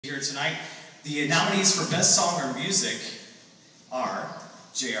Here tonight. The nominees for Best Song or Music are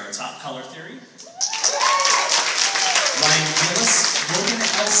J.R. Top Color Theory, Ryan Gillis, Logan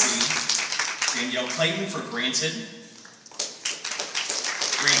Elsie, Danielle Clayton for Granted,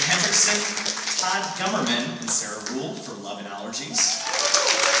 Grant Hendrickson, Todd Gummerman, and Sarah Reule for Love and Allergies,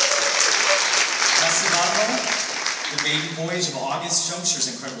 Leslie Otto, The Maiden Voyage of August Juncture's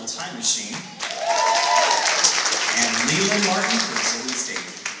Incredible Time Machine, and Leland Martin for Zoe's Date.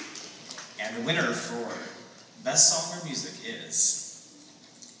 And the winner for Best Song or Music is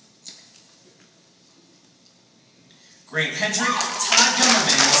Grant Hendrick, Todd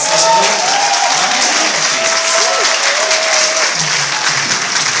Gummerman, and Sarah Reule for Love and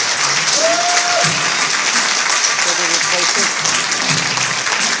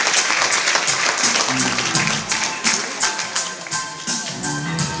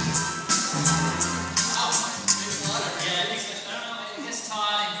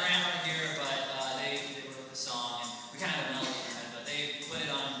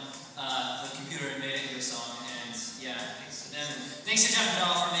Thanks to Jeff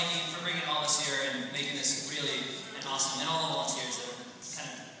for bringing all this here and making this really awesome, and all the volunteers that were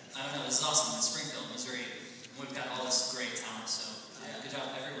kind of, I don't know, this is awesome. The Springfield was great. We've got all this great talent, so good job,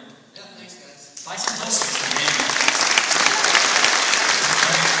 everyone. Yeah, thanks, guys. Buy some posters.